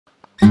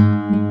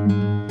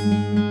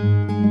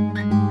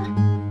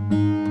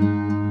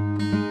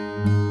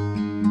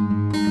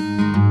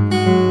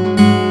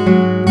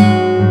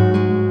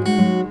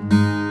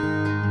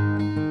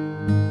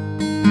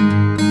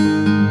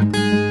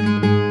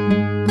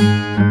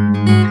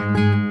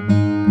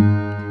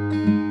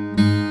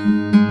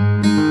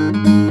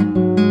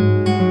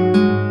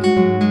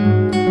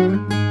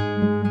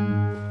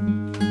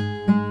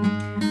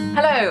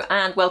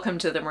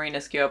to the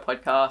Marina Skua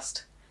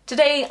podcast.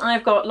 Today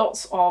I've got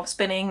lots of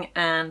spinning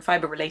and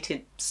fibre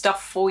related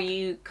stuff for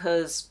you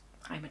because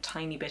I'm a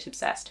tiny bit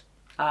obsessed.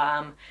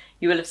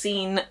 You will have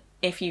seen,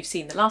 if you've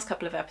seen the last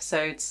couple of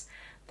episodes,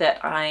 that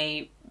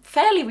I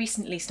fairly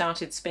recently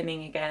started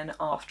spinning again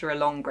after a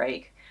long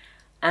break.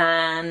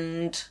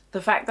 And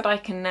the fact that I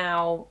can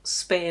now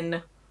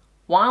spin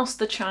whilst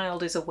the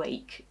child is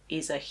awake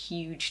is a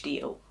huge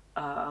deal.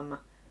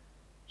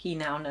 He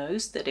now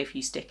knows that if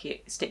you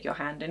stick your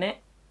hand in it,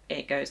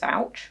 it goes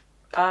ouch.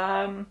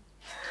 And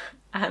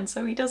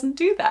so he doesn't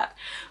do that,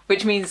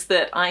 which means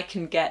that I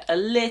can get a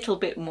little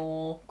bit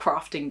more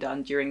crafting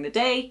done during the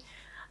day.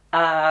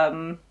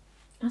 And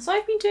so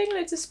I've been doing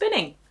loads of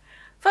spinning.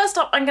 First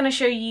up, I'm going to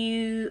show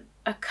you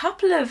a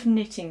couple of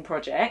knitting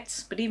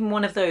projects, but even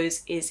one of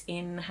those is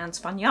in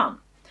hand-spun yarn.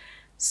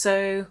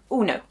 So,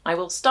 oh no, I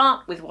will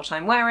start with what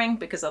I'm wearing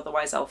because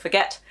otherwise I'll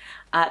forget.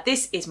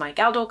 This is my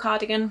Galdor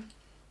cardigan.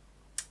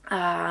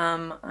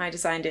 I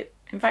designed it,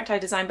 in fact I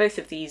designed both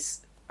of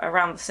these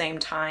around the same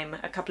time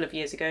a couple of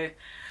years ago.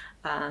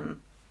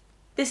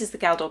 This is the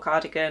Galdor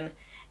cardigan.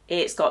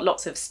 It's got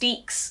lots of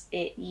steeks.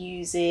 It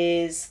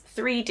uses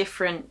 3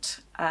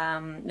 different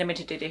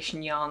limited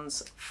edition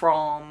yarns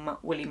from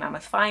Woolly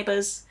Mammoth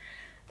Fibres.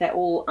 They're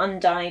all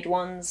undyed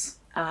ones,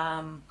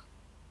 and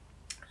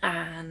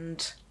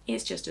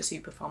it's just a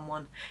super fun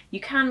one. You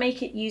can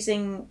make it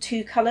using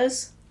 2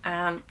 colours.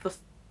 The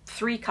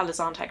 3 colours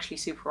aren't actually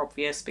super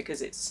obvious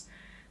because it's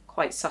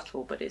quite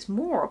subtle, but it's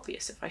more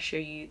obvious if I show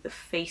you the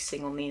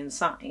facing on the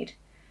inside.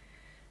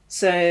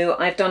 So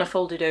I've done a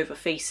folded over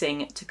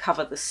facing to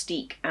cover the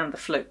steek and the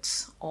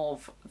floats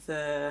of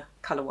the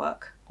colour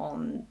work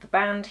on the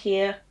band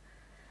here,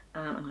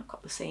 and I've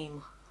got the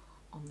same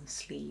on the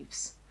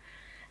sleeves.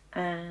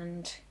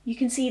 And you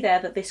can see there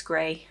that this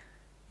grey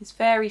is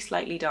very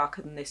slightly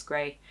darker than this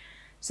grey.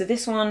 So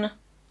this one,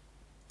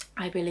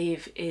 I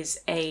believe, is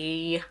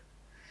a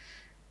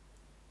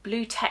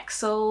blue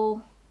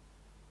Texel.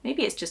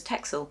 Maybe it's just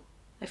Texel.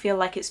 I feel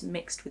like it's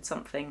mixed with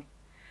something.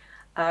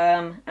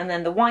 And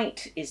then the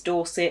white is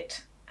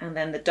Dorset, and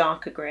then the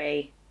darker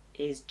grey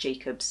is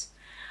Jacobs.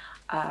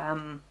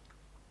 And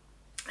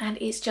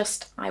it's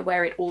just, I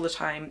wear it all the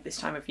time this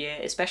time of year,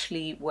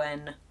 especially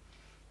when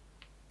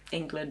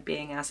England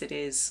being as it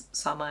is,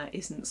 summer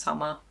isn't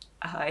summer.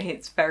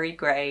 It's very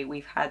grey.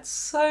 We've had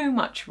so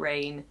much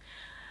rain.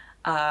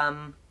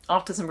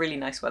 After some really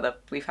nice weather,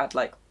 we've had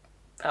like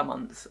a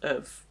month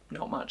of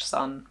not much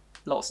sun,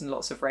 lots and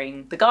lots of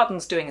rain. The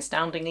garden's doing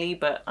astoundingly,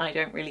 but I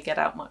don't really get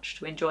out much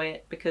to enjoy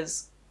it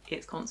because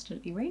it's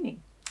constantly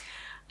raining.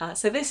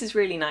 So this is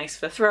really nice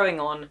for throwing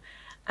on,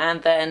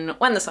 and then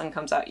when the sun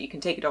comes out you can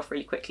take it off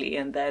really quickly,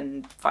 and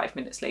then 5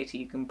 minutes later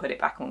you can put it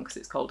back on because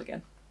it's cold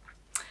again.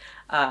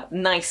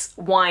 Nice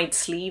wide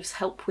sleeves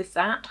help with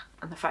that,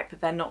 and the fact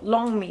that they're not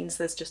long means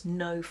there's just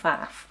no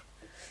faff,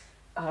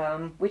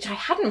 which I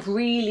hadn't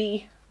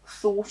really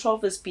thought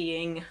of as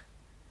being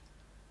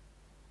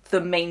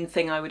the main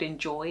thing I would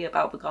enjoy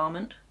about the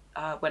garment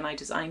when I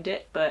designed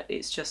it, but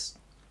it's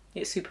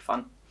super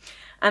fun.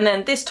 And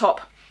then this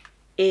top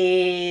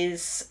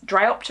is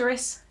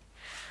Dryopteris.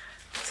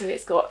 So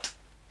it's got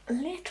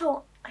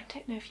little, I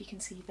don't know if you can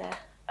see there,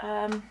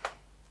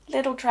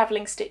 little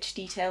travelling stitch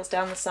details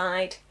down the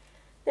side,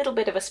 little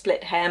bit of a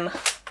split hem,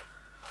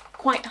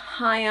 quite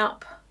high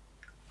up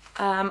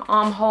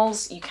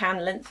armholes. You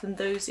can lengthen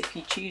those if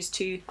you choose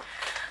to.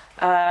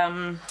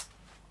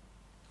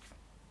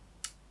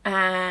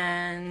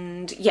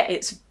 And yeah,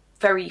 it's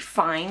very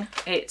fine.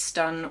 It's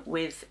done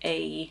with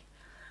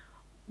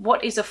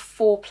what is a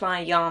 4-ply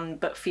yarn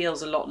but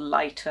feels a lot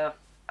lighter.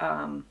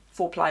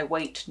 4-ply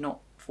weight, not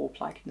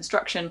 4-ply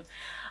construction.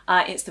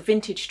 It's the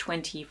Vintage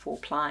 20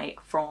 4-ply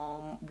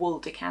from Wool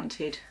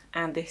Decanted,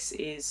 and this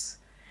is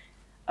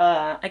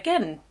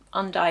again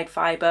undyed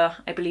fibre.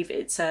 I believe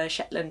it's a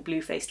Shetland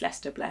Blue-Faced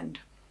Leicester blend,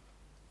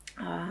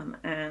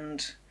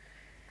 and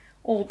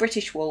all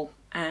British wool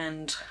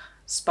and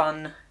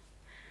spun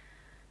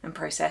and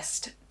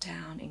processed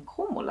down in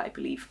Cornwall, I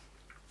believe.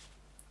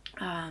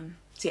 So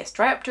yes,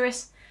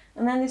 Dryopteris.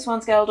 And then this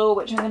one's Galdor,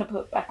 which I'm going to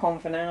put back on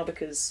for now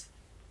because,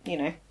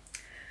 you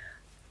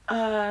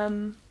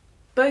know.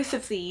 Both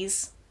of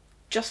these,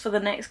 just for the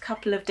next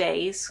couple of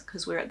days,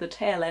 because we're at the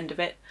tail end of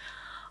it,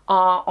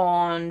 are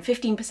on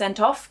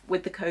 15% off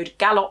with the code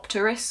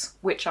GALOPTERIS,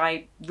 which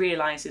I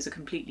realise is a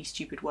completely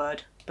stupid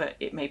word, but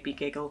it made me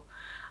giggle.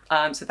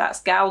 So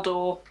that's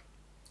Galdor,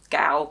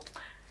 Gal,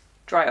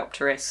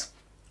 Dryopteris,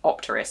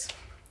 Opteris.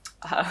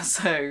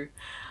 So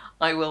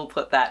I will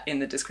put that in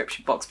the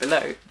description box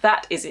below.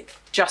 That is it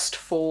just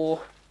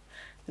for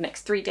the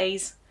next 3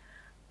 days.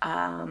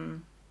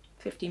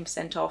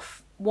 15%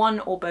 off one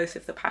or both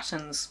of the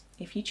patterns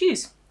if you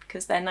choose,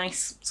 because they're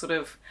nice sort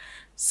of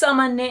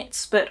summer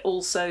knits, but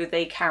also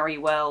they carry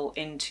well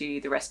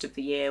into the rest of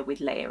the year with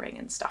layering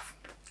and stuff.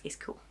 It's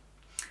cool.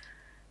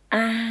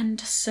 And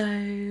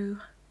so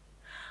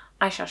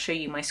I shall show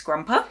you my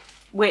scrumper,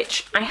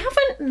 which I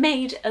haven't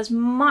made as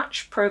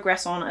much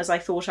progress on as I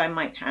thought I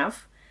might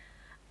have.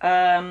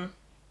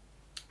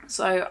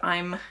 So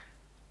I'm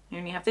I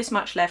only have this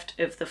much left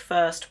of the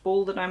first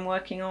ball that I'm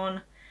working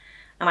on,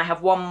 and I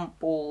have one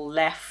ball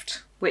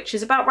left, which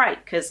is about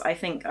right because I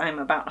think I'm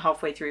about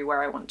halfway through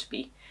where I want to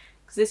be.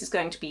 Because this is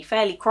going to be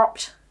fairly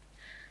cropped.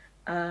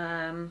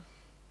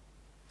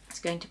 It's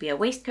going to be a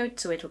waistcoat,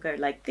 so it'll go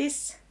like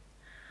this.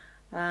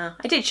 I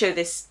did show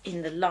this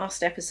in the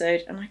last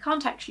episode, and I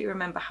can't actually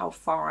remember how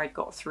far I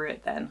got through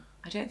it then.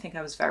 I don't think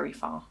I was very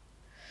far.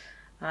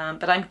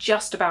 But I'm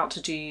just about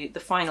to do the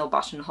final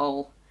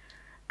buttonhole,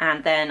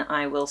 and then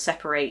I will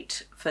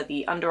separate for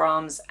the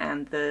underarms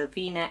and the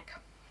V-neck,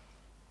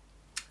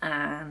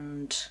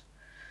 and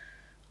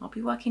I'll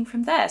be working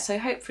from there. So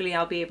hopefully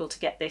I'll be able to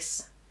get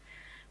this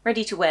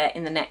ready to wear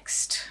in the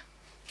next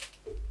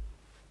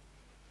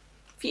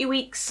few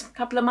weeks,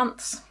 couple of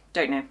months,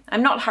 don't know.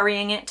 I'm not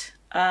hurrying it.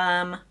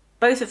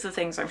 Both of the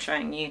things I'm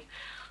showing you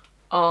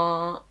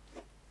are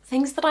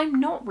things that I'm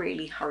not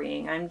really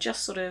hurrying. I'm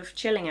just sort of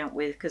chilling out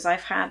with because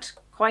I've had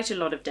quite a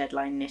lot of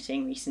deadline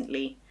knitting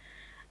recently,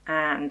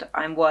 and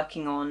I'm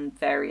working on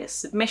various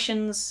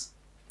submissions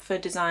for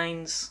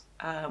designs,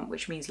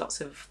 which means lots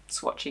of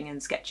swatching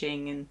and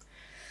sketching and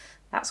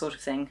that sort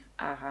of thing.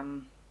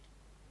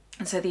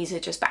 And so these are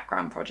just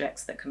background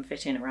projects that can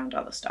fit in around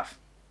other stuff.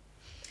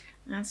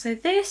 And so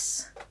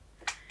this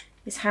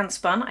is hand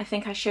spun. I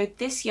think I showed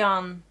this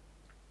yarn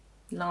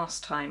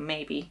last time,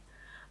 maybe.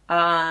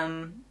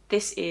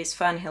 This is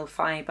Fernhill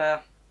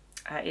fibre.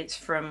 It's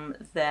from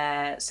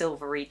their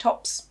Silvery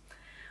Tops,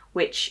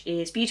 which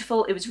is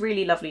beautiful. It was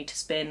really lovely to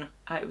spin.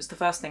 It was the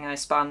first thing I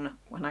spun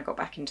when I got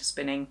back into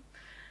spinning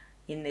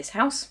in this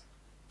house.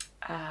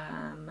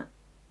 And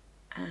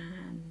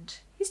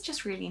it's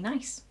just really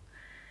nice.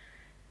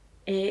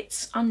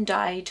 It's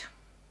undyed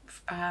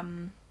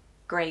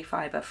grey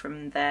fibre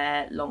from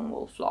their long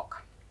wool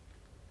flock.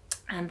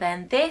 And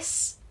then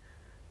this,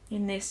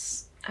 in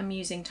this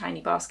amusing tiny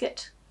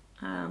basket.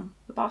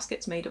 The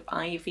basket's made of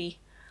ivy.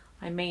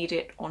 I made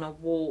it on a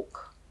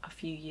walk a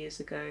few years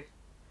ago,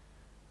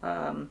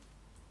 and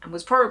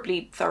was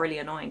probably thoroughly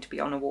annoying to be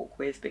on a walk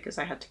with because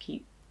I had to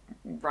keep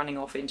running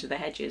off into the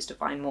hedges to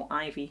find more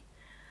ivy.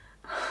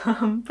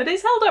 But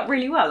it's held up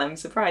really well. I'm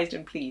surprised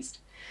and pleased.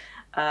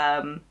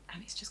 And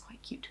it's just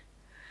quite cute.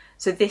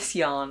 So this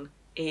yarn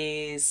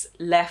is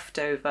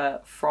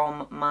leftover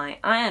from my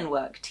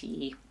ironwork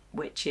tee,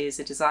 which is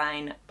a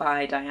design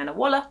by Diana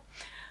Waller.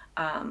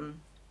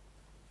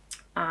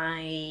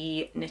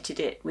 I knitted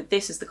it with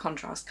this as the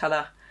contrast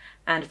colour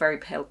and very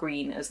pale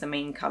green as the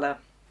main colour,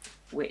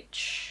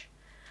 which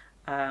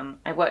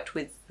I worked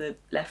with the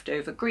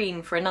leftover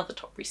green for another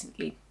top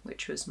recently,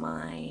 which was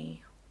my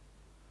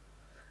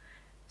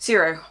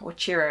Ciro or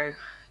Chiro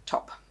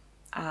top.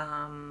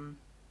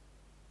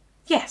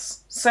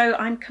 Yes, so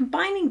I'm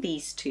combining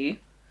these two.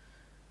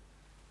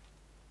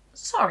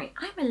 Sorry,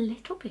 I'm a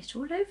little bit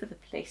all over the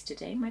place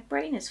today. My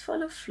brain is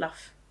full of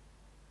fluff.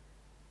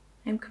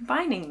 I'm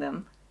combining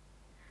them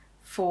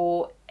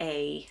for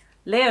a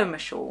Leoma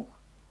shawl,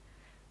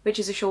 which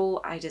is a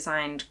shawl I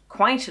designed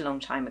quite a long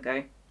time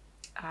ago.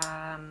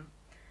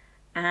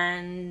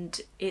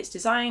 And it's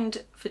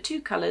designed for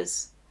two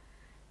colours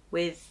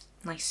with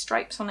nice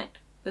stripes on it.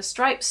 The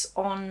stripes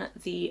on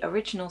the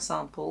original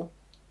sample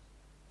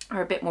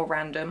are a bit more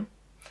random.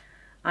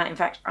 In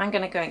fact, I'm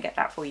going to go and get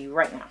that for you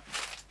right now.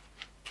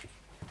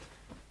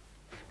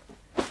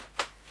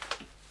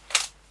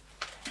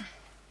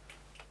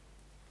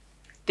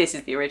 This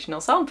is the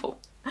original sample.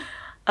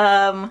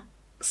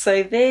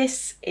 So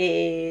this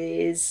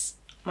is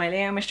my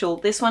Leoma shawl.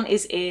 This one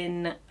is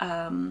in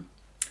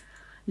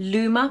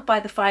Luma by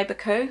the Fibre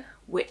Co,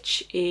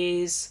 which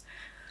is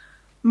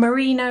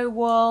merino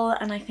wool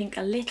and I think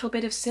a little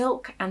bit of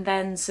silk and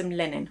then some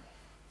linen.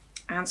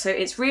 And so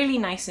it's really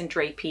nice and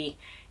drapey.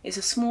 It's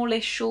a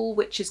smallish shawl,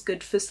 which is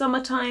good for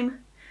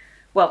summertime.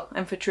 Well,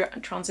 and for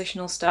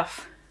transitional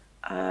stuff.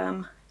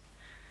 And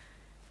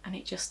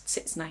it just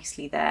sits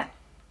nicely there.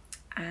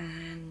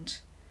 And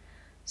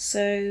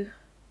so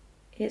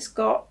it's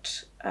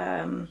got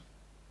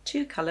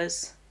two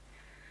colours.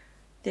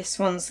 This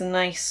one's a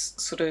nice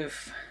sort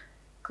of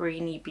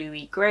greeny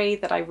bluey grey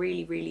that I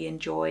really, really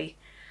enjoy.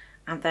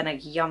 And then a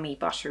yummy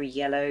buttery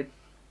yellow.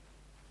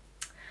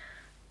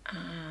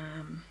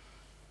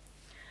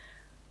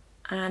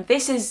 And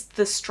this is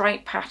the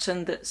stripe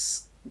pattern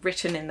that's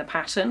written in the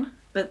pattern,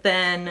 but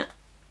then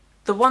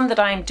the one that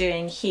I'm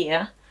doing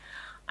here,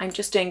 I'm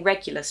just doing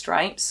regular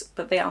stripes,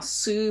 but they are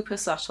super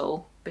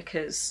subtle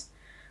because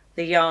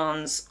the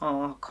yarns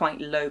are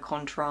quite low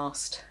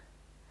contrast.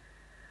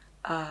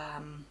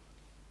 And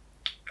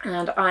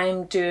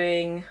I'm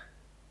doing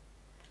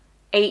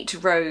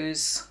 8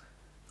 rows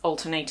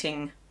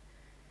alternating.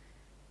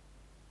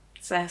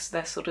 So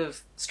they're sort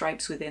of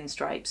stripes within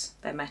stripes,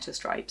 they're meta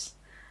stripes.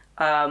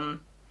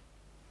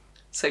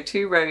 So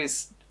 2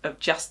 rows of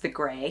just the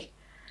grey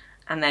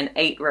and then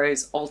 8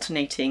 rows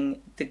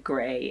alternating the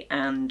grey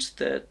and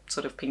the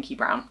sort of pinky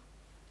brown.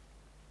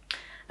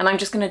 And I'm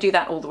just going to do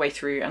that all the way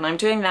through, and I'm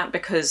doing that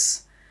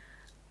because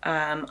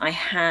I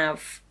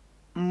have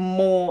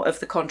more of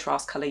the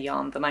contrast colour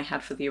yarn than I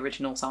had for the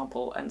original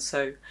sample, and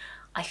so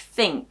I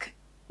think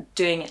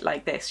doing it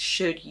like this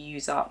should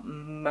use up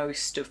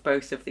most of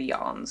both of the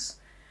yarns.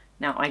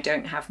 Now I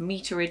don't have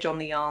meterage on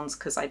the yarns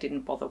because I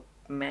didn't bother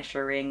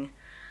measuring,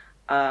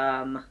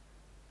 so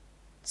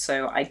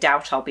I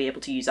doubt I'll be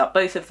able to use up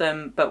both of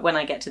them, but when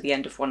I get to the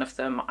end of one of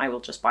them I will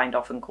just bind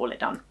off and call it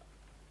done.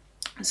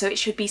 So it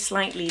should be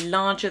slightly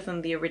larger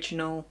than the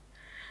original,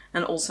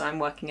 and also I'm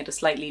working at a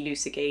slightly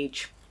looser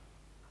gauge.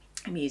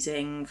 I'm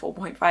using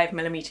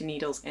 4.5mm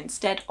needles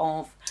instead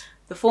of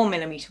the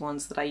 4mm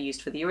ones that I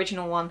used for the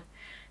original one,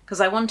 because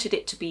I wanted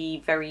it to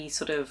be very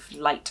sort of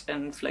light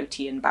and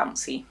floaty and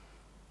bouncy.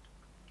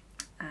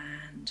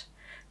 And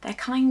they're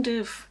kind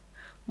of,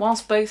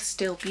 whilst both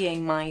still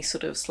being my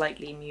sort of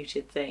slightly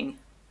muted thing,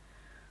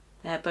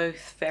 they're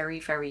both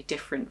very, very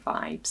different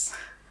vibes.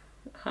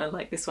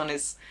 Like this one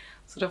is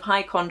sort of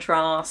high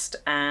contrast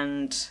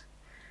and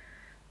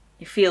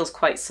it feels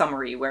quite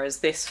summery, whereas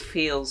this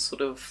feels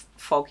sort of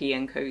foggy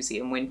and cozy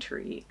and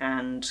wintry,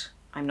 and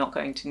I'm not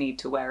going to need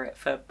to wear it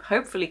for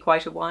hopefully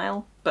quite a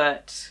while,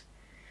 but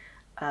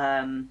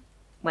when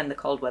the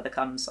cold weather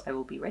comes I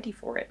will be ready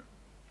for it.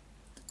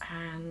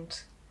 And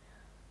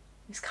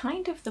it's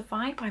kind of the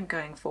vibe I'm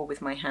going for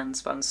with my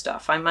hand-spun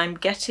stuff. I'm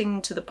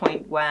getting to the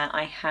point where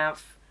I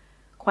have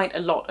quite a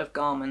lot of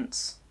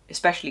garments,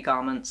 especially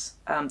garments,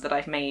 that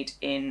I've made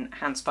in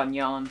hand-spun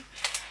yarn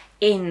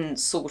in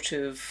sort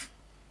of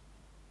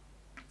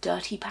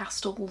dirty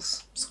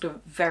pastels, sort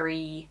of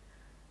very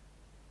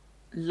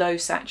low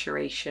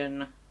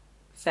saturation,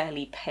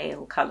 fairly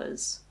pale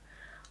colours.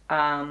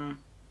 And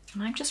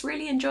I'm just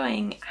really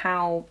enjoying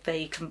how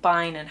they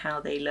combine and how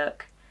they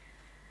look.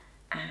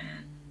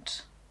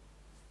 And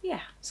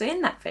yeah, so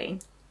in that vein,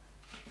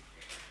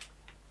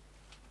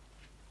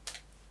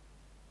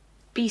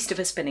 beast of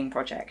a spinning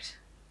project.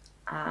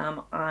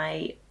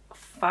 I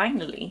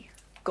finally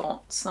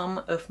got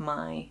some of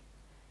my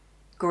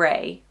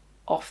grey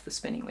off the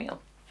spinning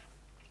wheel.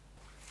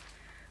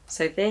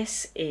 So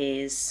this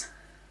is,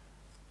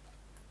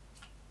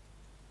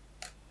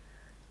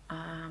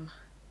 I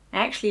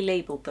actually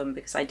labelled them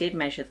because I did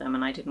measure them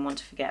and I didn't want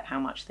to forget how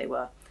much they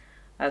were.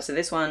 So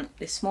this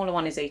smaller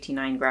one is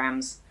 89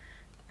 grams,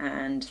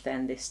 and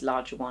then this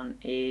larger one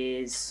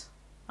is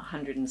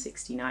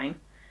 169.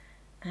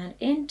 And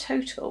in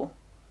total,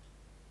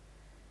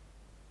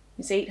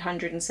 it's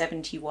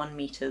 871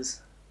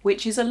 meters,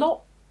 which is a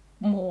lot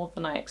more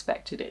than I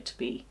expected it to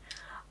be.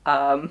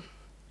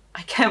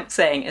 I kept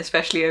saying,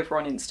 especially over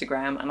on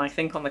Instagram, and I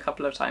think on the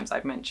couple of times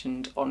I've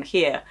mentioned on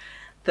here,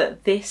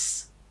 that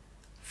this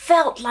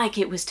felt like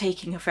it was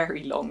taking a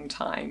very long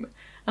time.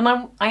 And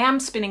I am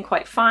spinning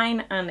quite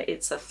fine, and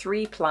it's a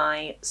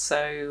 3-ply,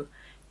 so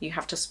you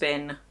have to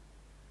spin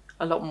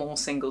a lot more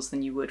singles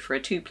than you would for a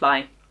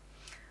 2-ply.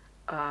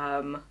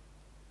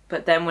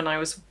 But then when I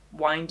was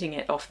winding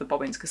it off the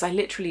bobbins, because I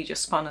literally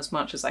just spun as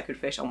much as I could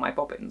fit on my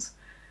bobbins,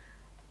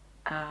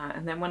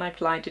 and then when I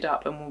plied it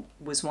up and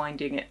was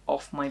winding it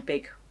off my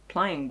big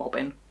plying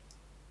bobbin,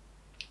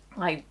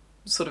 I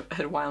sort of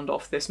had wound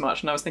off this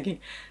much, and I was thinking,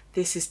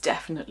 this is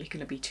definitely going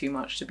to be too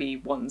much to be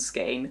one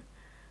skein.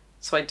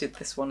 So I did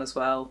this one as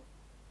well.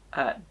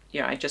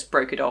 You know, I just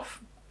broke it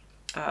off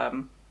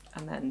and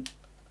then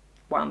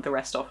wound the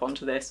rest off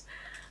onto this.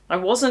 I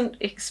wasn't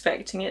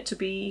expecting it to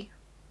be,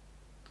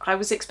 I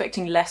was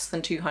expecting less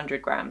than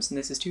 200 grams, and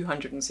this is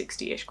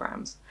 260-ish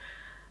grams.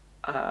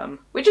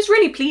 Which is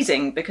really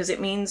pleasing because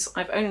it means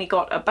I've only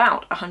got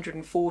about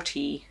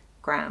 140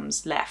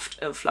 grams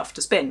left of fluff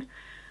to spin,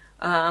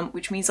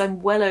 which means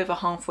I'm well over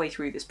halfway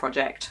through this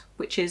project,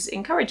 which is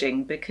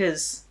encouraging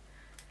because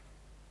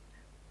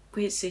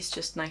it's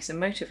just nice and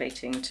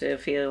motivating to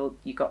feel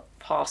you got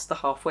past the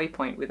halfway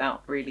point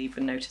without really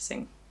even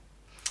noticing.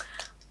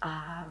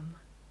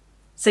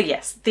 So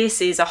yes,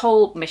 this is a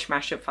whole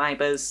mishmash of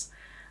fibres.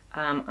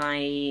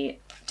 I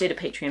did a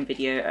Patreon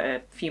video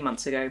a few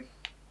months ago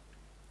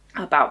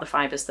about the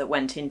fibres that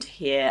went into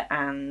here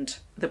and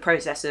the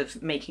process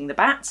of making the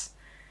bats,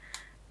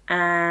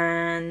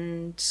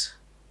 and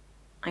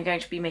I'm going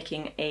to be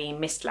making a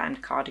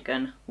Mistland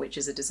cardigan, which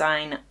is a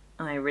design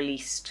I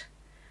released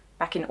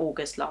back in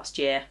August last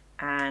year,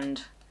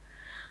 and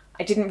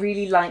I didn't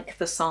really like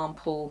the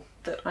sample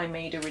that I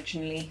made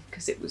originally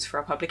because it was for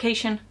a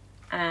publication,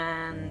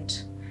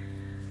 and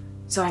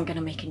so I'm going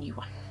to make a new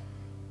one.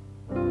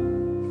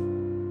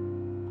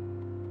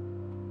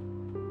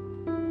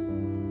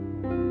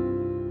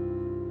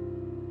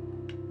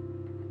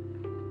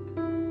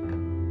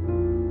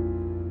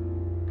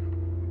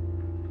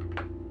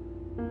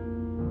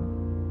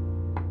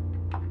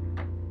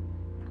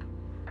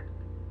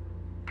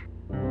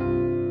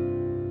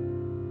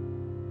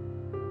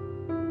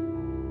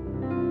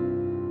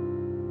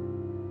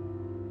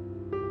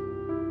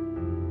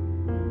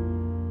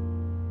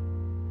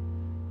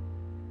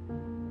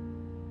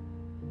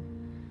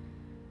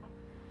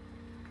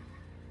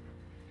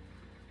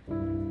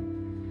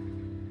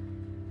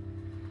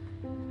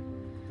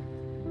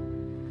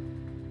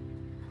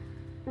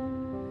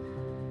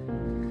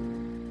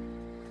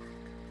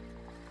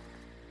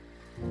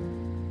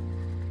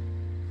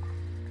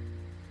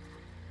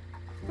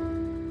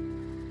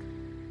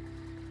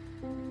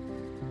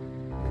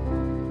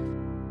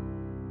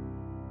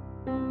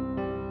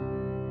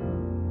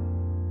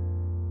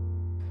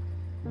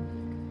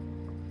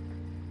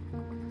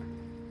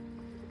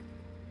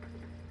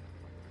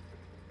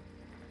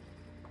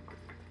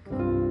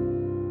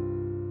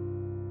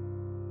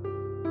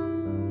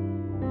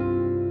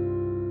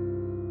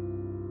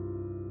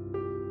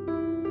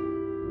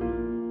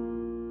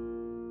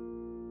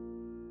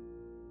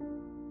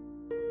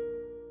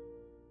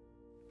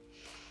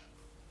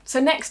 So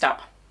next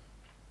up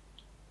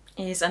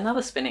is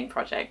another spinning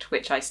project,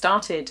 which I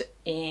started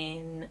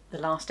in the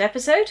last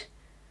episode.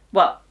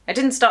 Well, I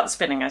didn't start the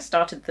spinning, I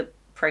started the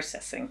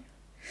processing.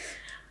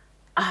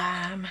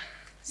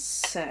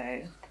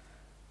 So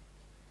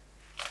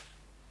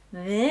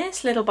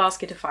this little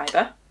basket of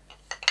fibre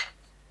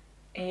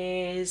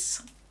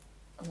is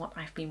what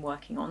I've been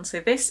working on. So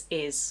this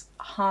is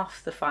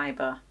half the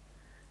fibre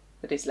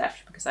that is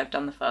left because I've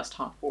done the first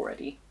half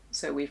already.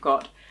 So we've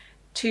got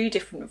 2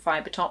 different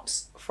fibre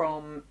tops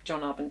from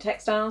John Arbon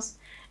Textiles,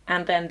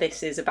 and then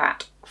this is a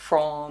bat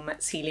from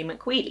Sealy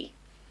McWheely.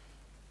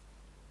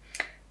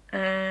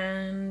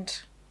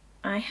 And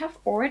I have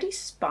already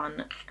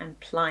spun and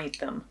plied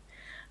them,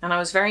 and I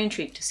was very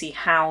intrigued to see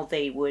how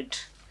they would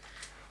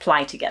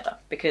ply together,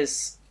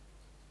 because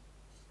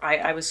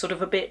I was sort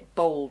of a bit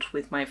bold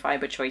with my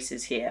fibre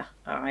choices here.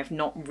 I've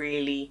not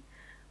really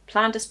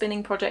planned a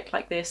spinning project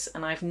like this,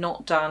 and I've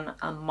not done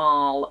a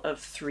marl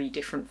of 3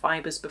 different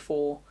fibres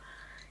before.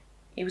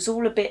 It was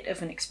all a bit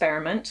of an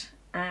experiment,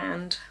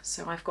 and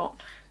so I've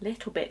got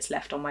little bits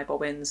left on my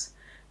bobbins.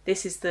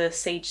 This is the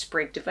Sage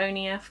Sprig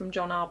Devonia from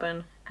John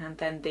Arbon, and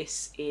then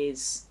this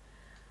is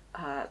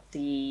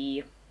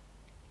the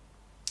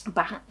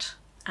bat,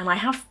 and I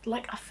have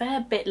like a fair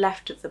bit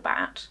left of the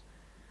bat,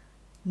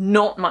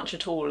 not much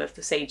at all of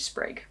the Sage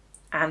Sprig,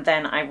 and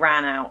then I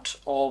ran out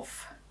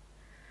of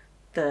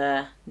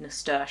the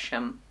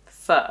nasturtium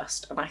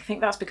first, and I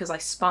think that's because I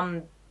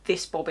spun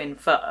this bobbin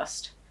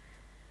first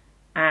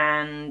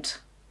and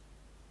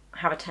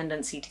have a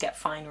tendency to get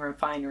finer and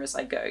finer as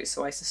I go,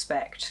 so I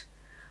suspect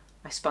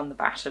I spun the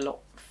bat a lot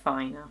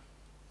finer.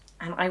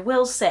 And I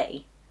will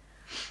say,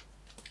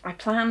 I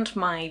planned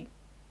my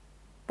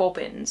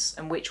bobbins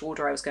and which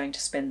order I was going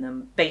to spin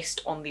them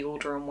based on the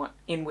order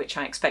in which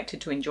I expected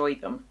to enjoy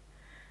them.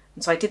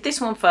 And so I did this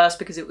one first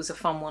because it was a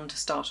fun one to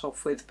start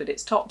off with, but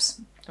its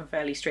tops are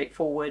fairly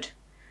straightforward.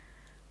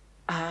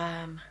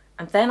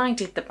 And then I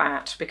did the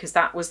bat because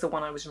that was the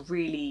one I was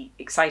really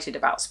excited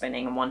about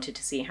spinning and wanted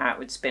to see how it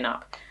would spin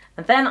up.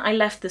 And then I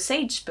left the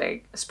Sage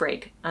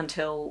Sprig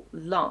until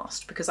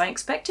last because I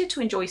expected to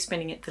enjoy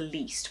spinning it the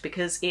least,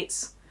 because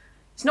it's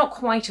not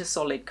quite a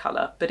solid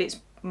colour, but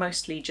it's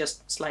mostly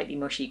just slightly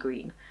mushy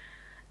green.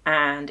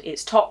 And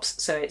it's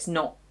tops, so it's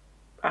not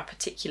a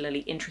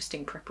particularly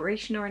interesting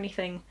preparation or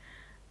anything.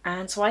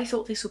 And so I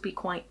thought this would be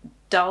quite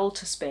dull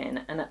to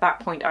spin, and at that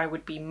point I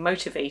would be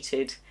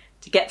motivated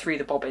to get through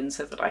the bobbin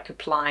so that I could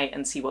ply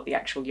and see what the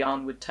actual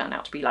yarn would turn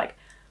out to be like.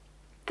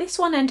 This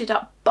one ended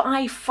up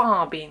by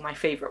far being my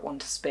favourite one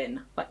to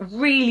spin. Like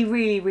really,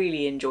 really,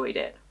 really enjoyed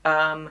it.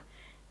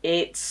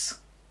 It's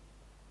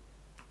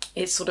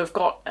sort of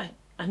got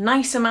a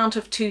nice amount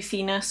of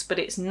toothiness, but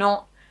it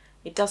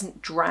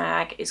doesn't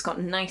drag. It's got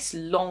nice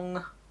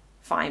long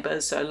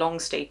fibres, so a long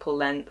staple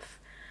length.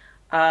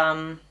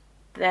 They're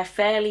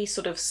fairly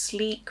sort of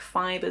sleek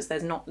fibres.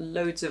 There's not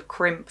loads of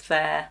crimp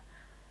there.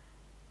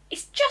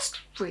 It's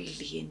just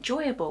really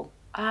enjoyable.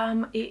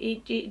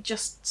 It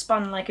just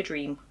spun like a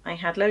dream. I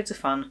had loads of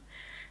fun,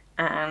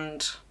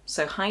 and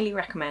so highly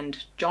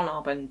recommend John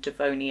Arbon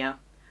Devonia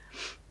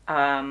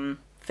for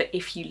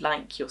if you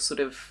like your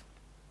sort of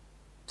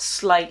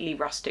slightly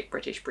rustic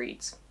British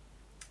breeds.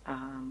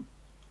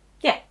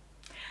 Yeah,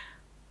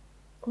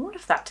 all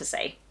of that to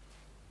say,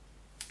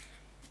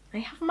 I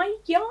have my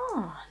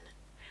yarn.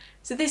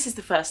 So this is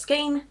the first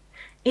skein.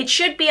 It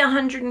should be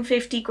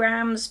 150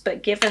 grams,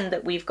 but given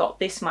that we've got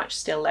this much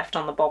still left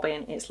on the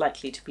bobbin, it's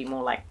likely to be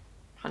more like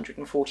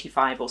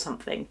 145 or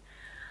something.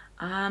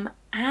 And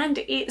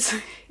it's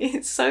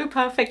so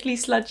perfectly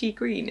sludgy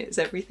green. It's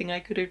everything I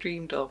could have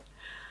dreamed of.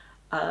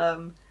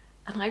 And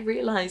I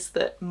realised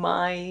that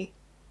my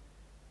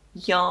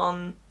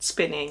yarn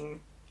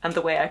spinning and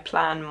the way I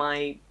plan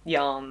my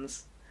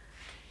yarns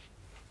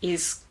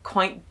is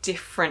quite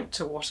different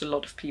to what a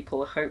lot of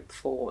people hope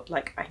for.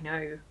 Like, I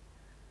know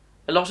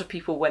a lot of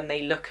people, when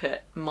they look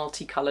at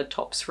multicoloured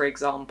tops, for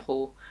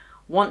example,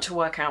 want to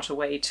work out a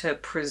way to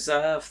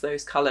preserve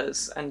those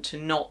colours and to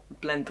not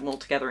blend them all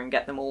together and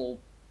get them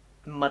all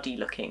muddy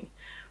looking.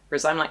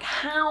 Whereas I'm like,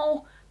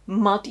 how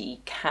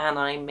muddy can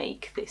I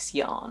make this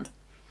yarn?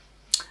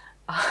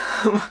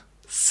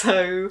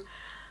 So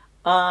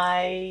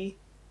I'm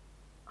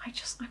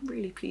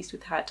really pleased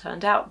with how it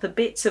turned out. The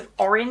bits of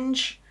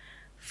orange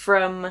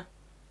from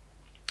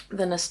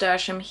the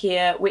nasturtium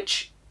here,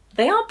 which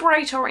they are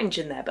bright orange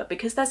in there, but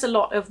because there's a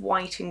lot of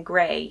white and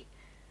grey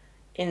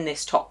in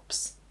this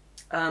tops,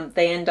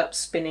 they end up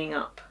spinning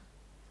up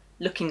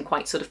looking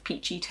quite sort of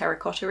peachy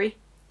terracotta-y.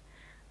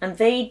 And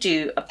they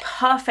do a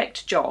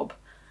perfect job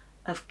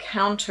of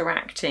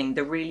counteracting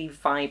the really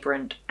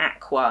vibrant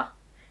aqua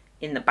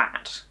in the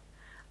bat,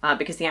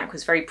 because the aqua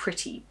is very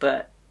pretty,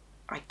 but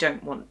I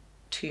don't want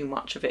too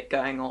much of it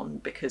going on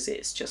because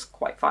it's just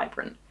quite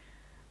vibrant.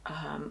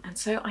 And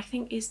so I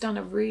think it's done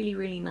a really,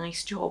 really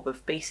nice job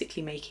of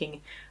basically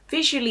making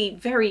visually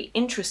very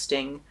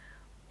interesting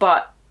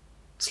but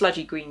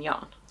sludgy green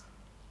yarn.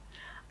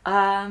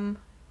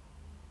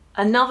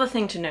 Another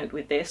thing to note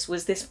with this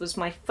was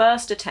my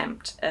first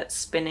attempt at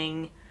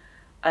spinning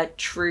a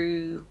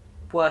true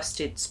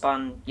worsted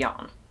spun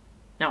yarn.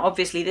 Now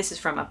obviously this is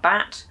from a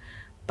bat,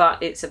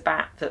 but it's a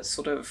bat that's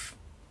sort of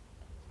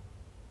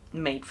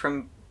made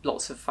from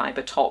lots of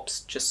fibre tops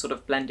just sort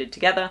of blended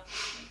together.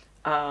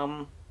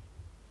 So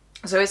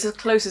it's as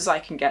close as I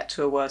can get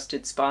to a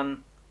worsted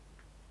spun.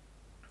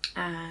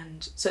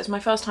 And so it's my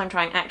first time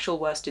trying actual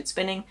worsted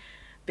spinning,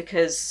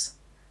 because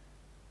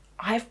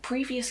I've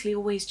previously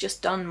always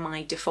just done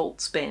my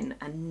default spin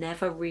and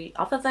never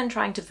other than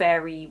trying to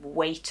vary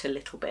weight a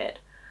little bit,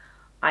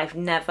 I've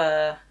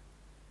never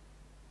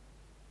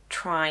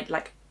tried,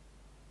 like,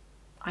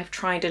 I've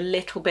tried a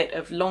little bit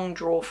of long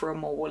draw for a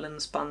more woolen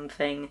spun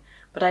thing,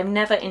 but I've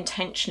never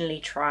intentionally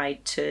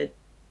tried to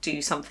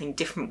do something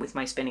different with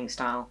my spinning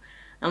style.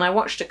 And I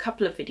watched a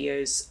couple of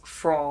videos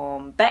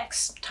from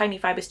Beck's Tiny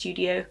Fibre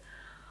Studio,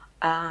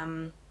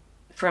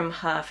 from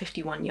her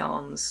 51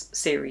 Yarns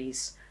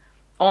series,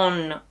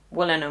 on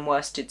woolen and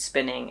worsted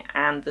spinning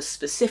and the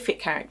specific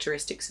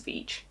characteristics of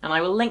each. And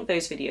I will link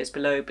those videos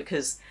below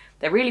because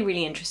they're really,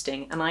 really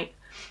interesting. And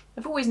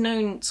I've always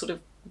known sort of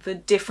the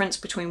difference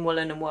between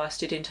woolen and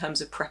worsted in terms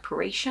of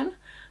preparation,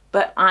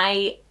 but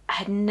I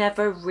had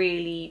never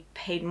really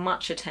paid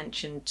much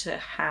attention to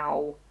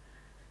how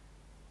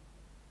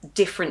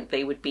different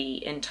they would be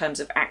in terms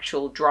of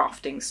actual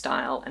drafting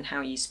style and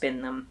how you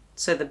spin them.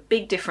 So the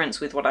big difference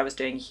with what I was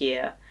doing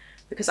here,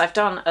 because I've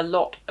done a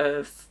lot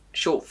of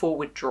short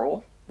forward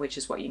draw, which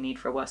is what you need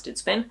for a worsted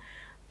spin,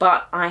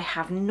 but I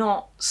have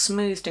not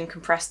smoothed and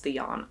compressed the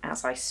yarn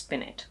as I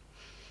spin it.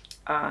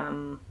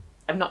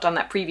 I've not done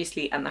that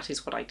previously, and that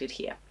is what I did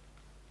here.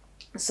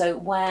 So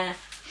where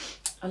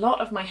a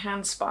lot of my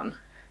hand spun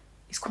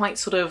is quite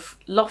sort of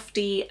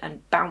lofty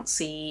and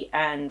bouncy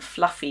and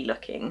fluffy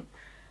looking,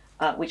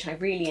 which I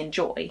really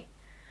enjoy,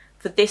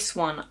 for this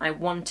one I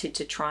wanted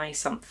to try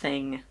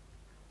something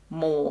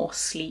more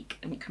sleek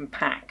and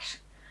compact.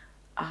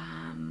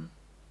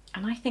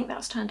 And I think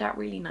that's turned out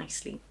really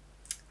nicely.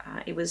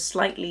 It was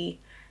slightly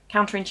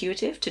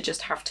counterintuitive to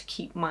just have to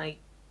keep my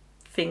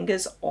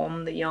fingers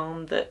on the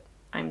yarn that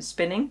I'm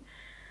spinning.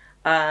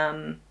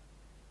 But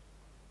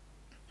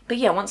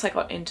yeah, once I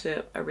got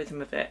into a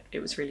rhythm of it, it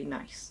was really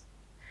nice.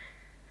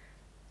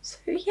 So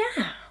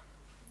yeah,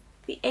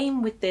 the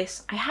aim with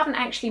this, I haven't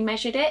actually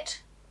measured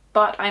it,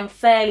 but I'm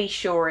fairly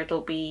sure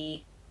it'll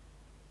be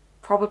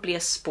probably a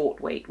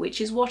sport weight, which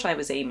is what I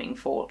was aiming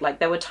for. Like,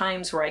 there were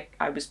times where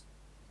I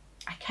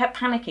kept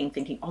panicking,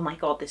 thinking, oh my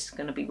god, this is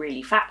going to be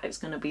really fat. It's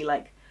going to be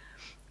like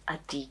a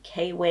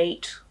DK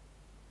weight,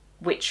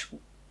 which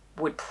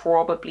would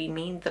probably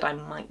mean that I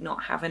might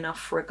not have enough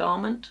for a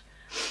garment.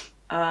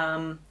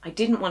 I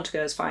didn't want to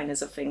go as fine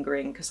as a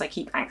fingering because I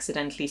keep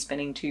accidentally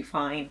spinning too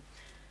fine.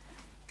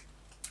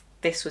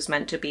 This was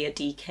meant to be a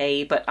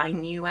DK, but I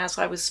knew as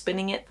I was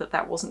spinning it that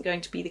that wasn't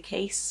going to be the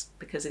case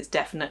because it's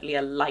definitely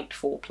a light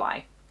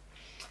 4-ply.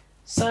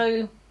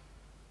 So,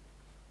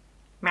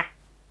 meh.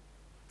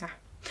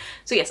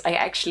 So yes, I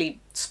actually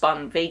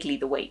spun vaguely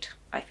the weight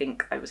I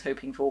think I was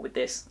hoping for with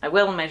this. I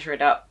will measure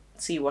it up,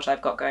 see what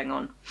I've got going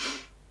on.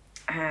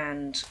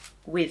 And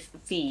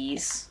with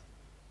these,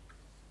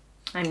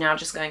 I'm now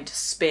just going to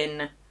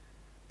spin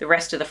the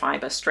rest of the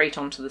fibre straight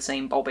onto the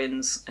same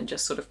bobbins and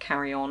just sort of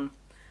carry on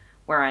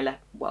where I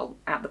left, well,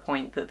 at the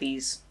point that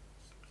these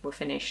were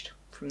finished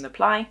from the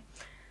ply,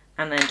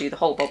 and then do the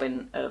whole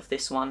bobbin of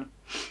this one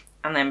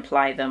and then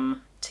ply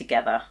them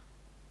together.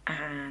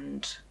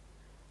 And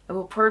I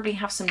will probably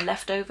have some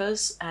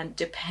leftovers, and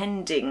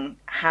depending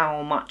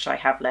how much I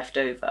have left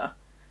over,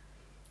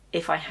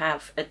 if I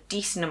have a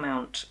decent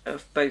amount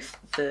of both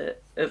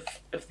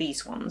of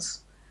these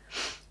ones,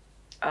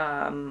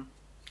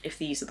 if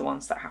these are the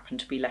ones that happen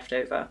to be left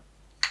over,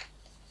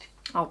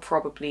 I'll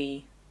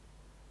probably,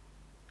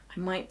 I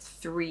might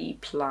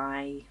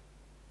 3-ply,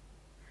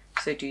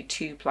 so do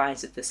 2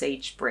 plies of the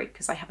sage sprig,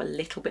 because I have a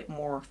little bit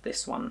more of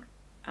this one,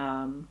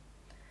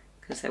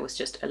 because there was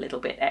just a little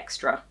bit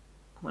extra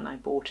when I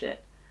bought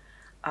it.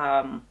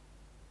 So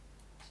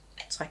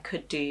I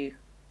could do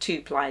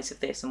 2 plies of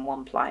this and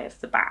 1 ply of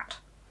the bat.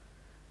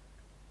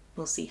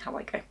 We'll see how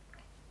I go.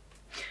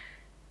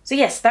 So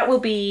yes, that will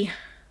be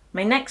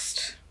my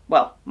next,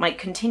 well, my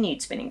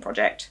continued spinning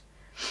project.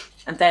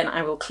 And then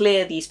I will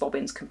clear these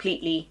bobbins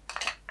completely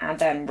and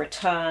then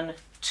return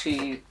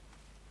to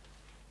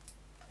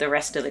the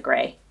rest of the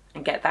grey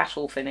and get that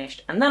all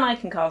finished. And then I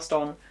can cast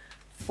on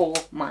for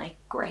my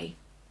grey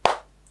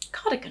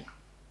cardigan.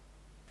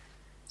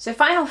 So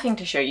final thing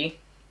to show you,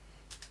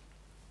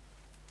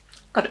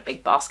 got a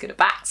big basket of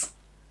bats.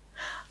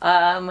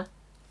 I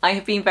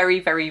have been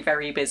very, very,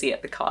 very busy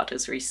at the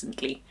carders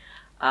recently,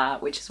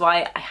 which is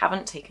why I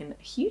haven't taken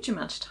a huge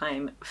amount of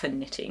time for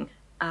knitting.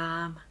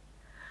 I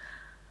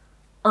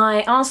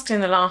asked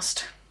in the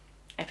last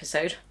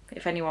episode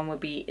if anyone would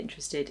be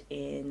interested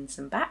in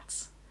some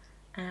bats,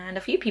 and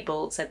a few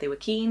people said they were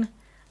keen,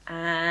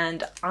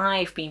 and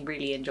I've been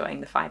really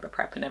enjoying the fibre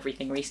prep and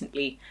everything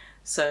recently,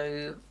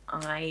 so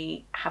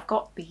I have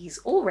got these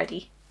all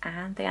ready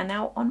and they are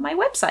now on my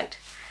website.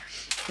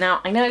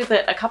 Now, I know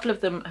that a couple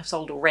of them have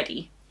sold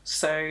already,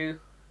 so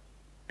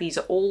these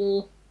are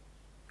all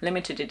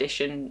limited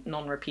edition,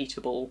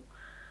 non-repeatable,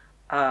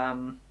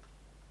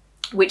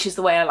 which is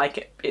the way I like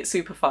it. It's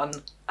super fun.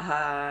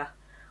 I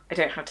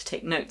don't have to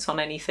take notes on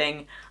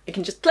anything. I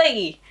can just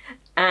play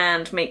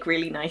and make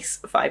really nice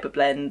fibre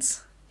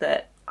blends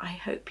that I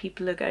hope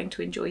people are going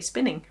to enjoy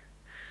spinning.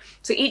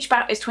 So each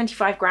bat is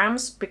 25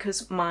 grams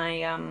because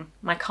my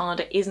my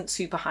carder isn't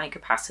super high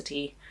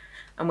capacity,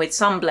 and with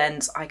some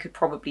blends I could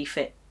probably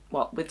fit,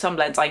 well, with some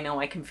blends I know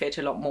I can fit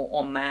a lot more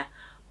on there,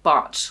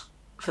 but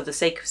for the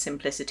sake of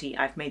simplicity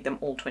I've made them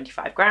all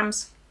 25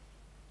 grams.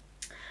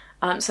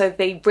 So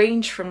they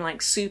range from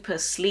like super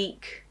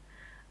sleek,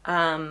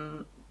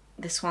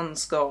 this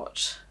one's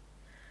got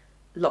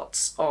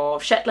lots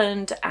of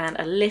Shetland and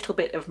a little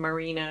bit of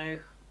merino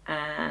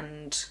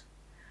and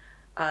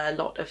a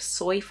lot of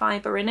soy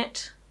fibre in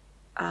it.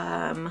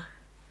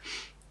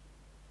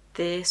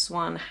 This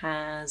one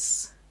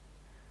has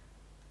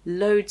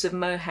loads of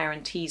mohair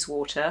and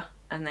teaswater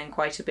and then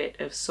quite a bit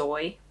of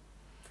soy.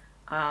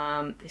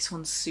 This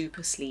one's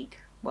super sleek.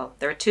 Well,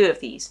 there are two of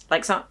these.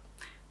 Like some,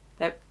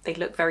 they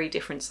look very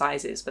different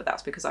sizes, but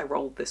that's because I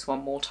rolled this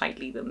one more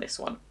tightly than this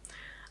one.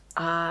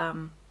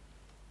 So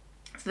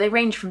they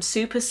range from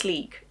super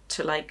sleek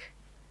to like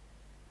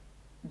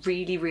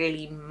really,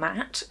 really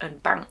matte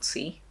and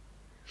bouncy.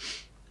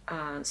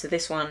 So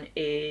this one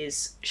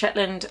is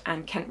Shetland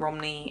and Kent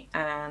Romney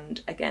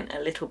and again a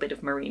little bit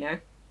of merino.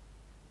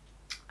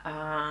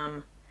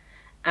 And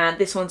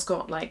this one's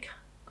got like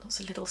lots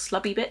of little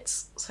slubby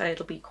bits, so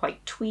it'll be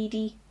quite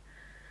tweedy.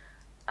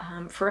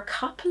 For a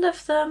couple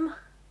of them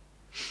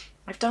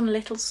I've done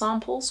little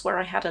samples where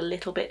I had a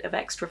little bit of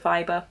extra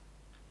fibre.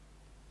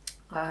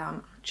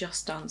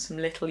 Just done some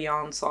little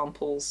yarn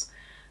samples,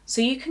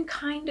 so you can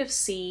kind of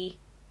see,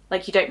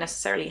 like, you don't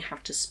necessarily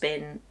have to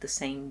spin the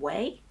same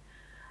way,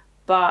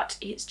 but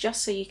it's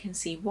just so you can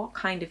see what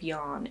kind of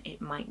yarn it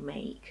might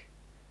make,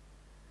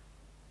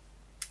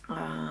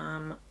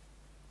 and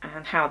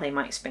how they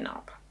might spin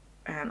up.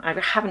 And I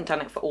haven't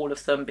done it for all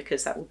of them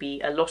because that will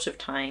be a lot of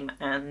time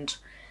and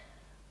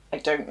I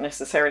don't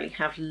necessarily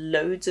have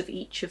loads of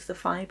each of the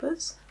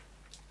fibres,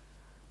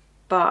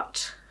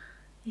 but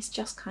it's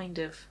just kind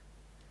of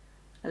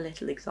a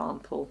little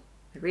example.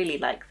 I really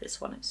like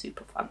this one, it's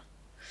super fun.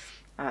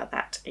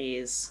 That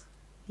is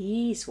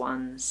these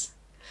ones,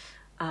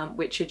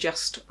 which are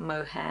just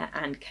mohair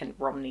and Kent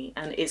Romney,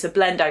 and it's a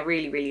blend I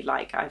really, really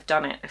like. I've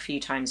done it a few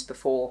times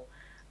before.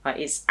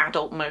 It's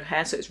adult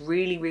mohair, so it's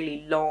really,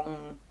 really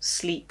long,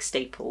 sleek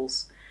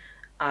staples.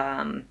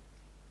 And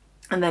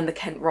then the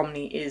Kent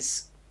Romney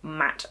is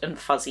matte and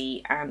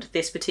fuzzy, and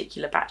this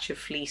particular batch of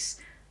fleece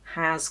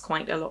has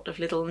quite a lot of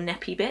little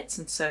neppy bits,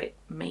 and so it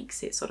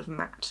makes it sort of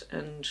matte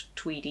and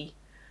tweedy.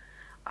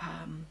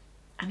 And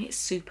it's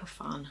super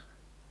fun.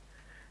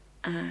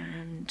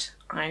 And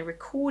I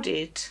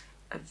recorded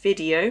a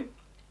video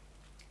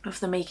of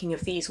the making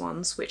of these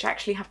ones, which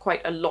actually have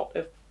quite a lot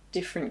of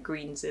different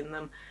greens in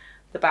them.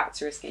 The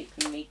bats are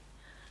escaping me.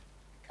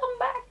 Come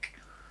back.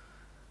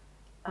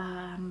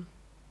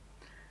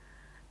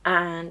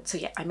 And so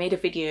yeah, I made a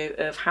video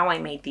of how I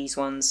made these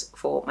ones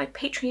for my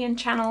Patreon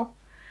channel,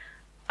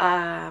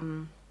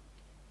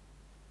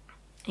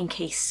 in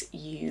case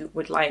you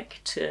would like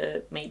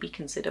to maybe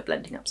consider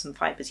blending up some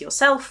fibres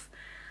yourself.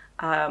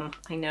 I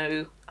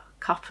know a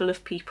couple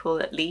of people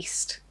at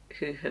least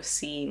who have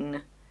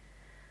seen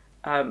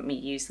me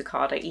use the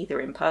carder either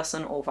in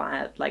person or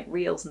via like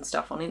reels and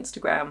stuff on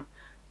Instagram.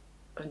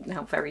 I'm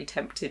now very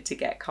tempted to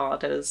get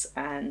carders,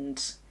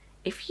 and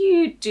if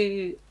you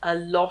do a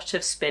lot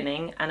of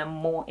spinning and are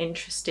more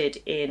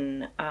interested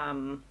in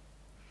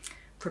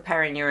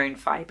preparing your own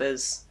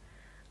fibres,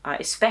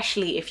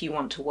 especially if you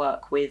want to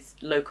work with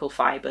local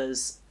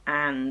fibres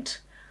and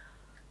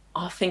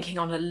are thinking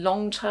on a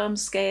long-term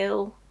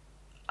scale,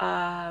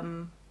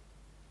 in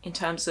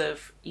terms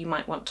of you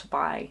might want to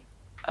buy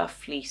a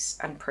fleece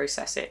and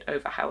process it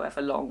over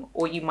however long,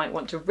 or you might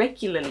want to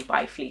regularly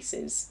buy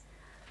fleeces,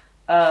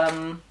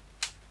 I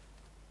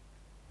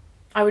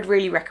would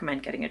really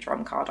recommend getting a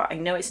drum carder. I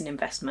know it's an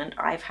investment.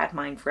 I've had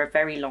mine for a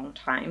very long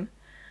time.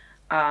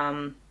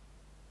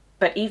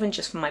 But even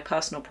just for my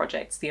personal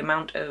projects, the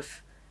amount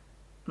of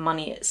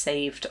money it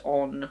saved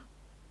on,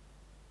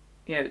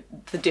 you know,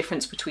 the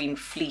difference between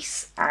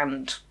fleece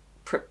and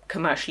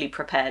commercially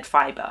prepared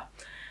fibre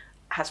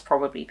has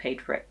probably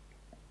paid for it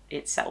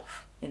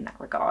itself in that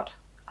regard.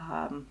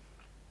 I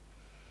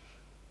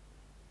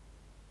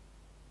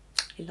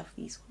love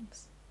these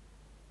ones.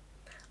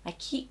 I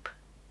keep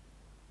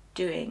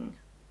doing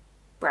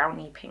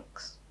brownie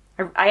pinks.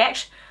 I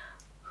actually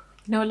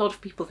know a lot of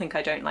people think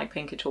I don't like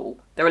pink at all.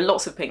 There are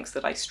lots of pinks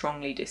that I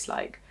strongly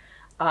dislike.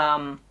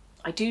 I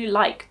do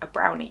like a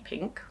brownie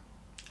pink.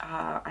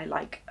 I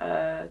like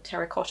a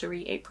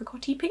terracotta-y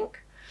apricot-y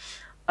pink.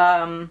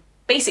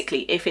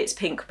 Basically, if it's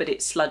pink but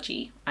it's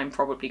sludgy, I'm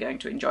probably going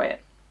to enjoy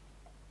it.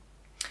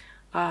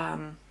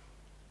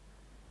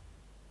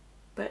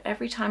 But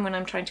every time when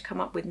I'm trying to come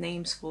up with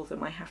names for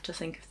them, I have to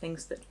think of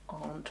things that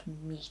aren't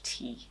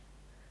meaty,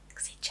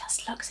 because it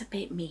just looks a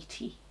bit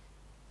meaty.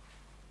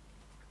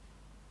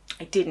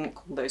 I didn't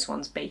call those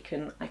ones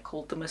bacon, I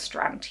called them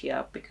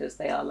astrantia because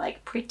they are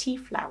like pretty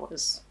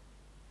flowers,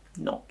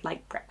 not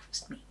like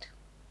breakfast meat.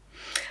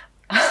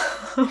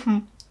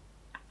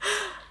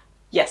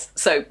 Yes,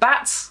 so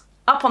bats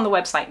up on the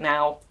website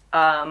now.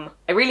 I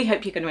really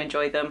hope you're going to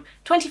enjoy them.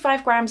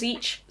 25 grams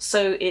each,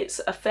 so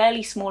it's a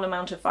fairly small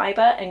amount of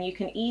fibre, and you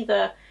can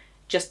either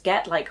just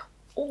get like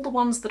all the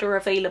ones that are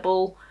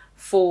available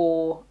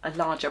for a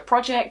larger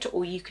project,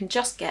 or you can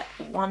just get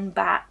one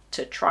bat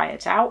to try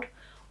it out,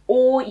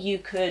 or you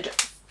could,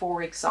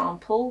 for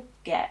example,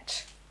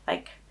 get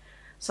like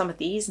some of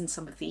these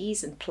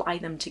and ply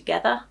them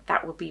together.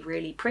 That would be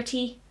really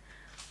pretty.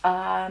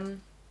 There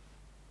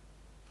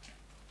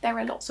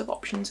are lots of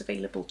options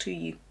available to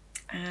you,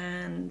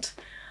 and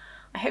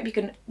I hope you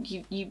can,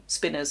 you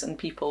spinners and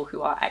people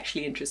who are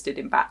actually interested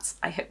in bats,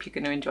 I hope you're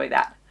going to enjoy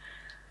that.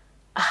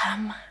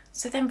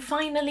 So then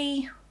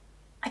finally,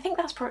 I think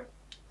that's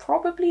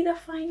probably the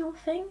final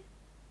thing.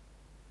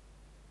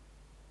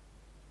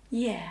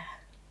 Yeah.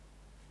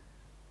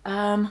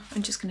 I'm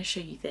just going to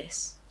show you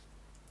this,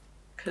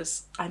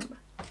 because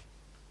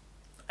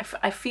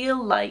I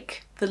feel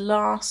like the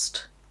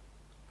last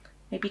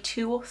maybe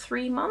 2 or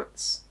 3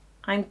 months,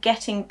 I'm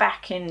getting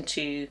back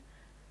into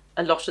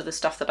a lot of the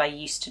stuff that I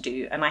used to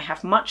do, and I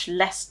have much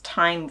less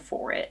time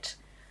for it.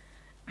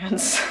 And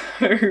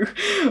so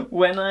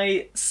when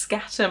I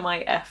scatter my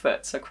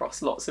efforts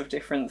across lots of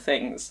different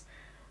things,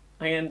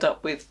 I end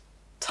up with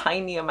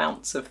tiny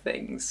amounts of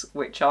things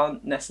which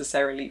aren't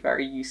necessarily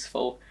very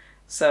useful.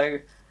 So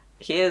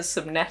here's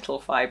some nettle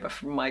fibre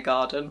from my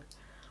garden.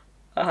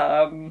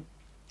 I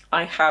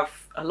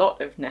have a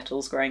lot of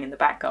nettles growing in the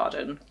back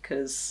garden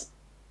because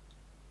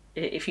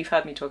if you've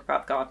heard me talk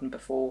about the garden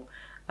before,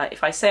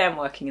 if I say I'm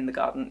working in the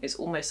garden, it's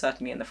almost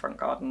certainly in the front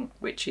garden,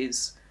 which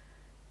is,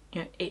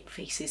 you know, it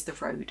faces the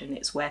road and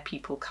it's where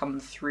people come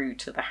through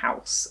to the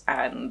house,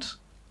 and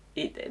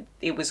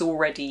it was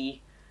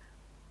already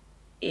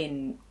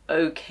in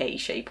okay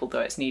shape,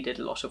 although it's needed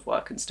a lot of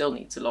work and still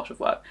needs a lot of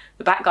work.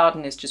 The back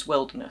garden is just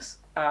wilderness.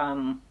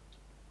 And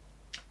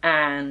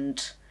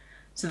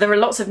so there are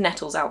lots of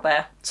nettles out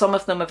there. Some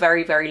of them are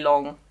very, very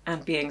long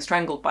and being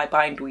strangled by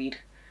bindweed.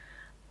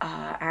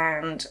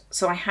 And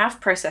so I have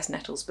processed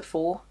nettles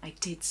before. I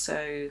did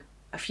so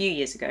a few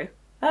years ago,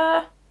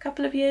 a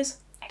couple of years,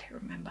 I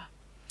don't remember.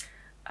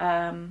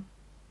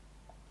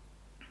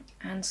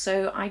 And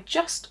so I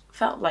just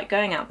felt like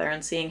going out there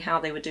and seeing how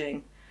they were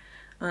doing.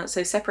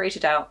 So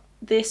separated out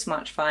this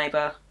much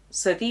fibre.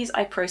 So these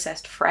I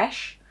processed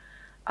fresh.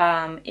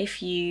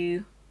 If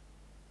you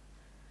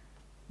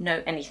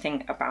know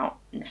anything about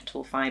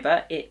nettle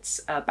fibre, it's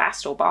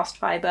bast or bast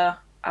fibre.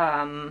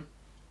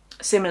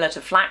 Similar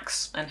to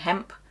flax and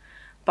hemp,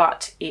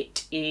 but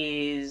it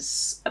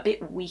is a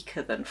bit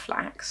weaker than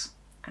flax,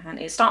 and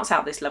it starts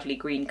out this lovely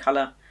green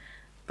colour,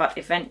 but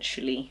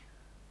eventually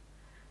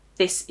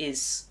this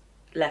is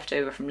left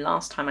over from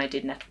last time I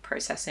did nettle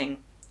processing,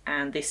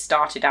 and this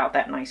started out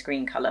that nice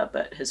green colour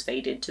but has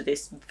faded to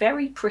this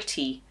very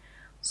pretty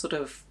sort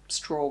of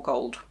straw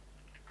gold.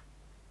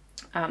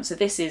 So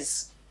this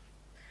is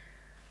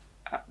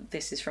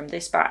from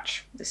this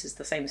batch. This is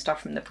the same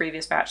stuff from the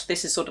previous batch.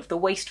 This is sort of the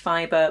waste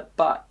fibre,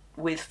 but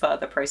with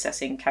further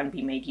processing can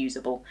be made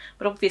usable.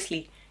 But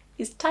obviously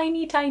it's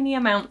tiny, tiny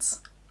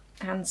amounts.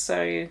 And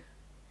so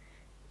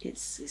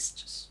it's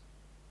just,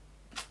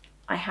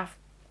 I have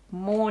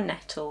more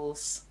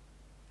nettles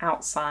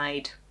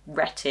outside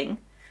retting.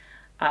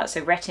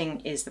 So retting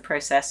is the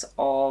process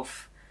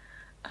of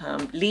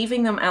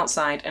leaving them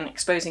outside and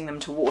exposing them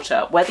to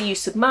water, whether you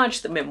submerge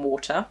them in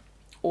water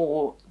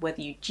or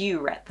whether you dew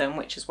ret them,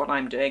 which is what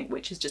I'm doing,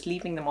 which is just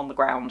leaving them on the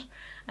ground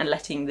and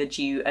letting the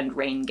dew and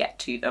rain get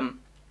to them.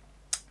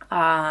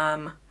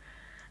 And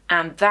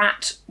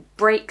that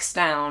breaks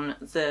down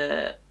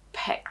the,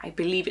 I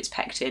believe it's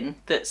pectin,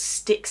 that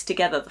sticks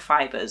together the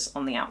fibres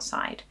on the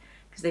outside,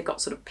 because they've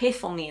got sort of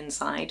pith on the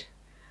inside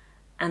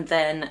and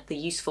then the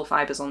useful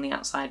fibres on the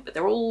outside, but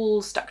they're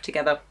all stuck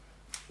together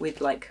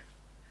with like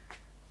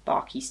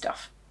barky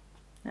stuff.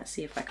 Let's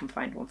see if I can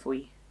find one for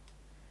you.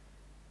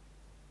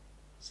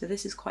 So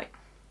this is quite,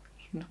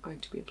 you're not going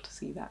to be able to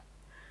see that.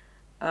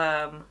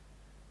 So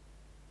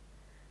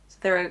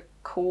there are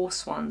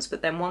coarse ones,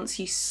 but then once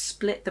you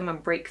split them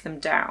and break them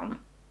down,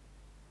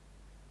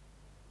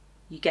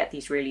 you get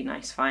these really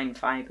nice fine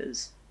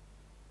fibres.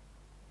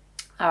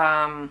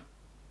 And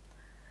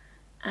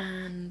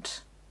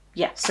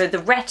yeah, so the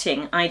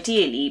retting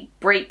ideally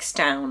breaks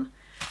down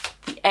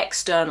the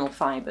external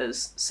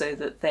fibres so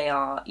that they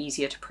are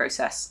easier to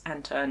process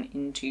and turn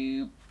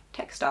into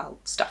textile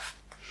stuff.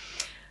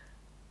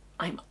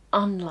 I'm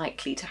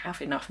unlikely to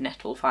have enough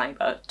nettle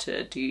fibre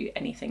to do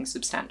anything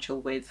substantial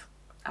with.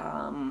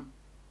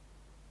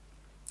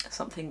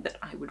 Something that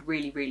I would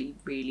really, really,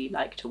 really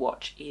like to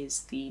watch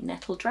is The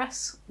Nettle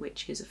Dress,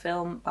 which is a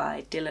film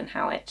by Dylan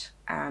Howitt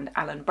and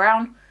Alan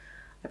Brown.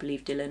 I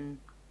believe Dylan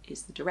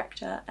is the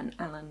director and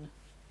Alan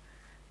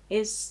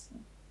is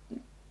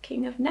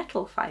king of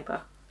nettle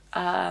fibre.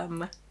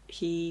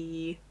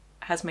 He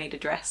has made a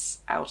dress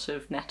out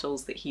of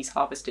nettles that he's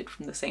harvested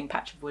from the same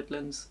patch of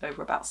woodlands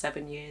over about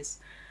 7 years.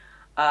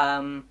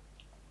 And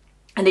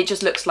it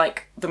just looks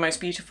like the most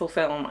beautiful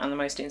film and the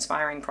most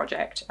inspiring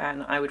project,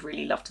 and I would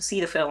really love to see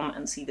the film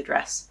and see the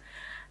dress.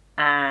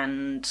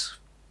 And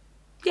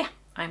yeah,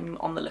 I'm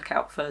on the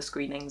lookout for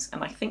screenings,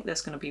 and I think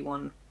there's going to be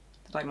one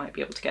that I might be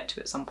able to get to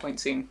at some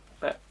point soon,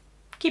 but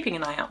keeping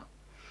an eye out.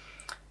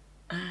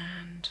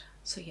 And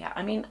so yeah,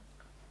 I mean,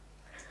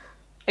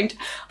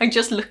 I'm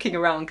just looking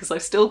around because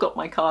I've still got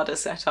my carder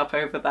set up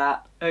over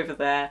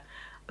there.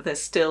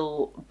 There's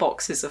still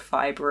boxes of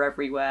fibre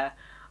everywhere.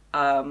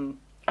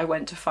 I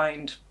went to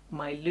find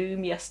my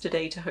loom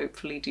yesterday to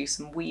hopefully do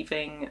some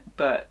weaving,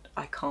 but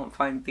I can't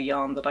find the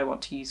yarn that I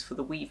want to use for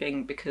the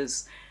weaving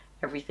because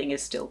everything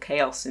is still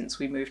chaos since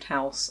we moved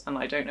house and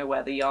I don't know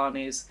where the yarn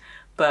is.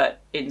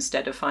 But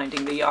instead of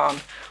finding the yarn,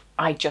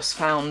 I just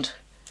found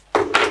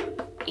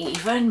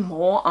even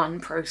more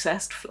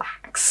unprocessed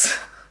flax.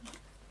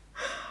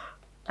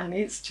 And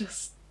it's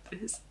just,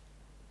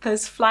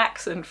 there's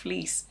flax and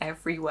fleece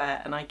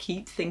everywhere, and I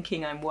keep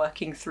thinking I'm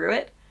working through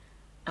it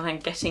and I'm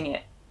getting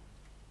it,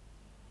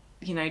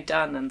 you know,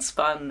 done and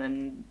spun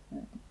and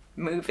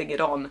moving it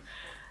on.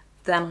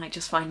 Then I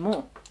just find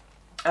more,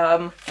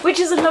 which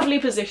is a lovely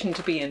position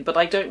to be in, but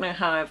I don't know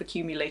how I've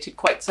accumulated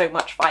quite so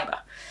much fibre.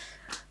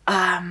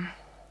 So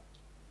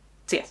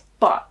yes,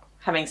 but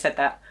having said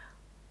that,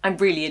 I'm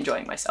really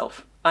enjoying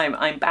myself.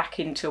 I'm back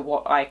into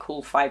what I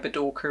call fibre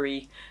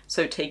dorkery,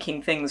 so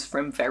taking things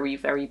from very,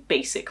 very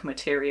basic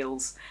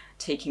materials,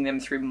 taking them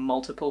through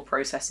multiple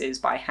processes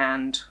by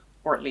hand,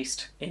 or at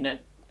least in a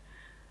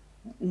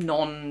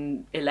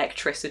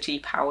non-electricity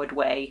powered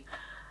way,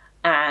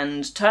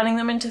 and turning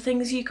them into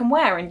things you can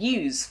wear and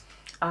use.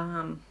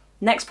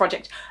 Next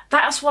project,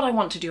 that's what I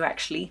want to do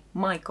actually.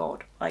 My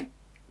God, like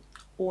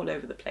all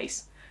over the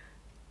place.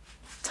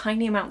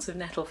 Tiny amounts of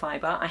nettle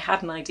fibre. I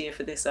had an idea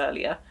for this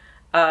earlier.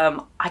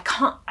 I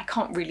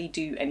can't really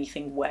do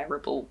anything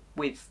wearable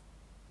with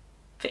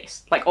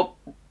this. Like,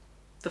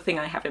 the thing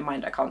I have in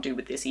mind I can't do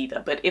with this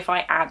either, but if I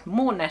add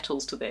more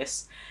nettles to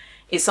this,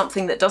 it's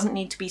something that doesn't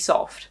need to be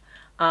soft.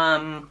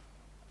 I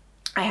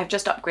have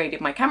just upgraded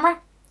my camera.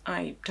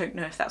 I don't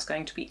know if that's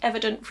going to be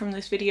evident from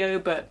this video,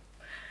 but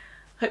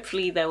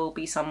hopefully there will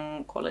be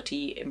some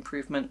quality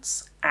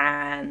improvements,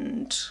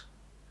 and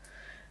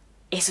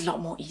it's a lot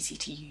more easy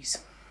to use.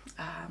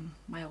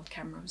 My old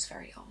camera was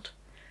very old.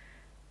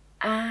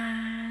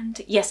 And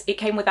yes, it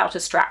came without a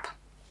strap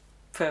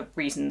for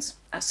reasons,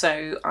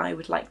 so I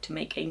would like to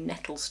make a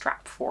nettle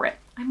strap for it.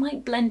 I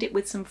might blend it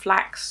with some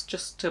flax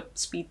just to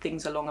speed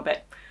things along a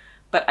bit,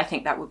 but I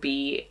think that would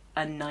be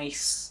a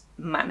nice,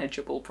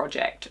 manageable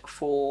project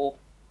for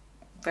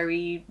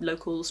very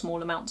local,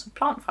 small amounts of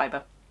plant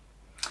fibre.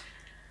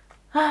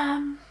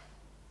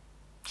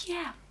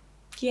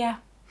 Yeah.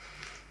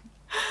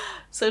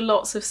 So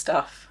lots of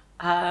stuff.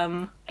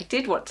 I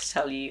did want to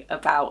tell you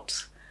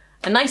about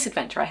a nice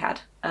adventure I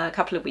had a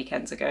couple of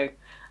weekends ago.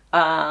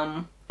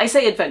 I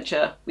say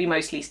adventure, we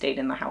mostly stayed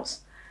in the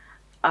house.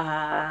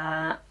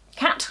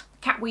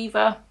 Cat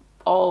Weaver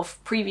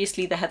of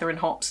previously the Heather and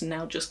Hops and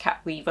now just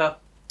Cat Weaver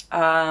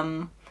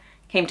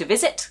came to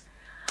visit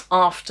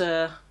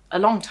after a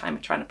long time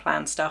of trying to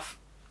plan stuff.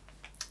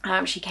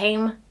 She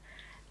came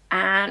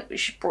and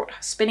she brought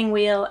her spinning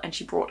wheel and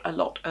she brought a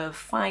lot of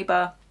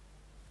fibre.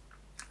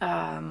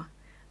 And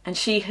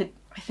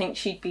I think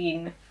she'd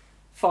been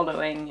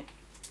following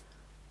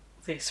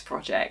this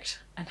project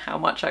and how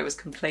much I was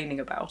complaining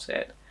about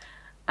it.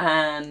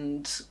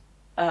 And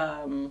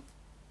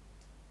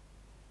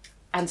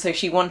so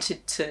she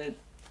wanted to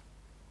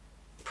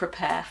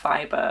prepare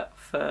fibre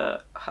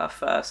for her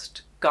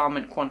first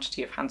garment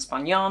quantity of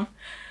hand-spun yarn,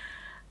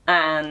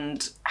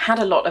 and had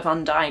a lot of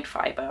undyed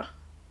fibre,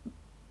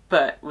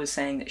 but was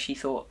saying that she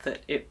thought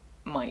that it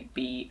might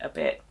be a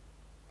bit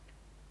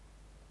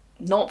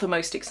not the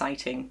most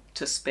exciting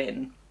to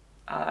spin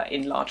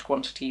in large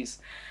quantities.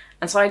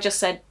 And so I just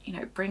said, you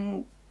know,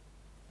 bring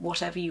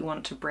whatever you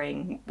want to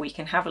bring. We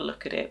can have a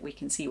look at it. We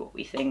can see what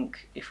we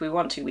think. If we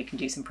want to, we can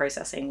do some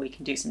processing. We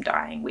can do some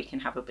dyeing. We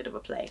can have a bit of a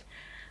play.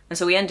 And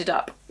so we ended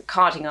up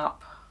carding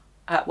up,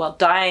 well,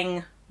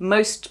 dyeing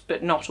most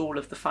but not all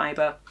of the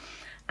fibre,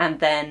 and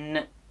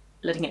then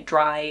letting it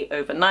dry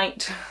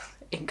overnight,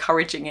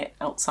 encouraging it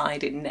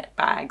outside in net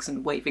bags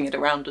and waving it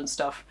around and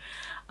stuff,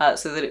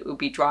 so that it would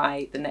be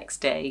dry the next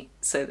day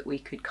so that we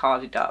could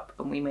card it up.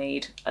 And we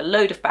made a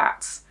load of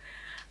bats,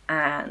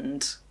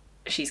 and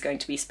she's going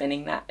to be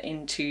spinning that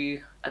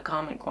into a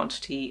garment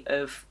quantity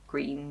of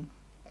green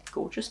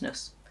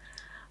gorgeousness.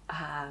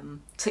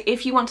 So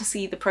if you want to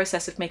see the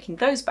process of making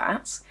those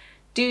bats,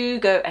 do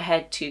go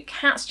ahead to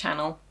Kat's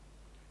channel,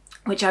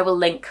 which I will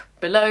link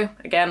below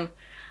again,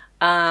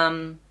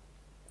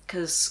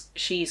 because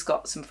she's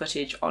got some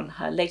footage on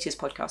her latest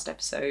podcast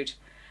episode,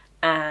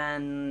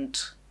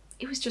 and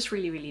it was just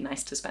really, really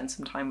nice to spend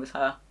some time with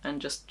her and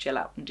just chill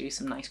out and do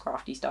some nice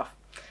crafty stuff.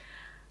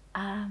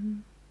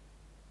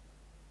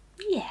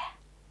 Yeah,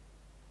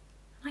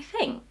 I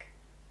think,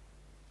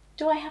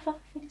 do I have other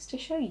things to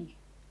show you?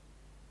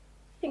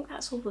 think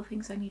that's all the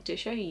things I need to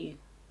show you.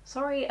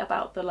 Sorry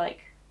about the like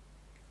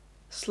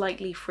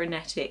slightly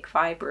frenetic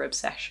fibre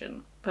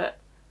obsession, but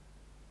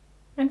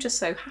I'm just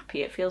so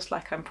happy. It feels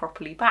like I'm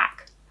properly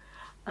back.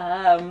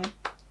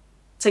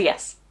 So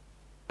yes,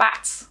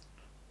 bats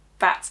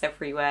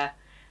everywhere.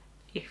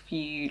 If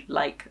you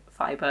like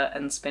fibre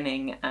and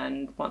spinning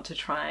and want to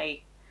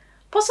try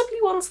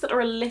possibly ones that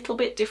are a little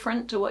bit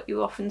different to what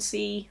you often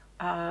see,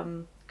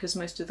 because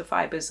most of the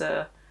fibres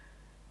are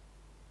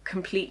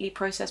completely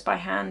processed by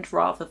hand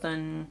rather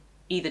than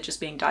either just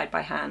being dyed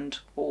by hand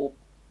or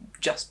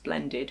just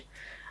blended.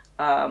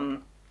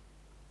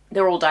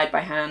 They're all dyed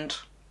by hand.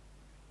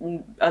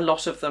 A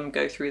lot of them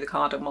go through the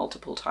carder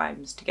multiple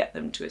times to get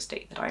them to a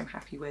state that I'm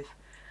happy with.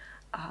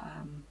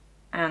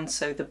 And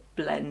so the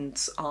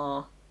blends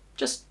are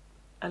just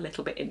a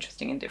little bit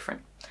interesting and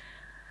different.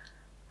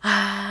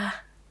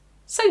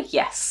 So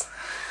yes,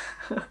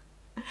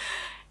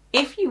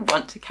 if you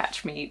want to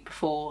catch me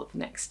before the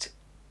next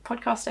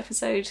podcast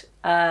episode,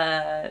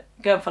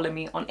 go and follow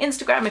me on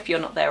Instagram if you're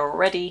not there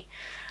already,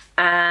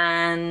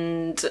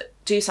 and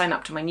do sign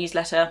up to my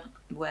newsletter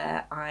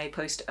where I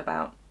post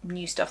about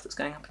new stuff that's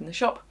going up in the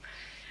shop.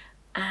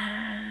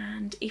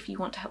 And if you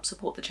want to help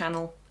support the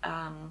channel,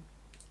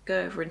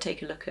 go over and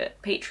take a look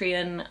at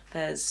Patreon.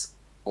 There's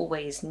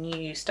always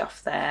new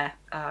stuff there.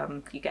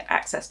 You get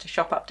access to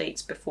shop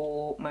updates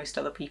before most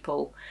other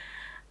people,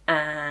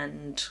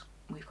 and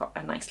we've got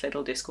a nice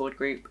little Discord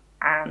group,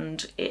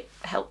 and it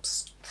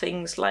helps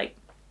things like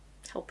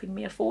helping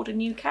me afford a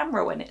new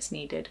camera when it's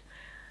needed.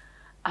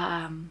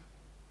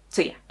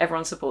 So yeah,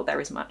 everyone's support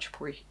there is much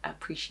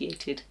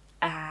appreciated,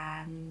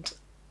 and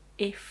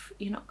if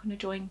you're not going to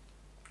join,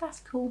 that's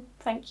cool.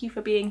 Thank you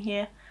for being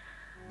here,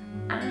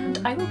 and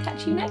I will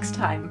catch you next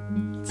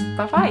time.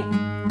 Bye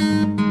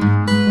bye.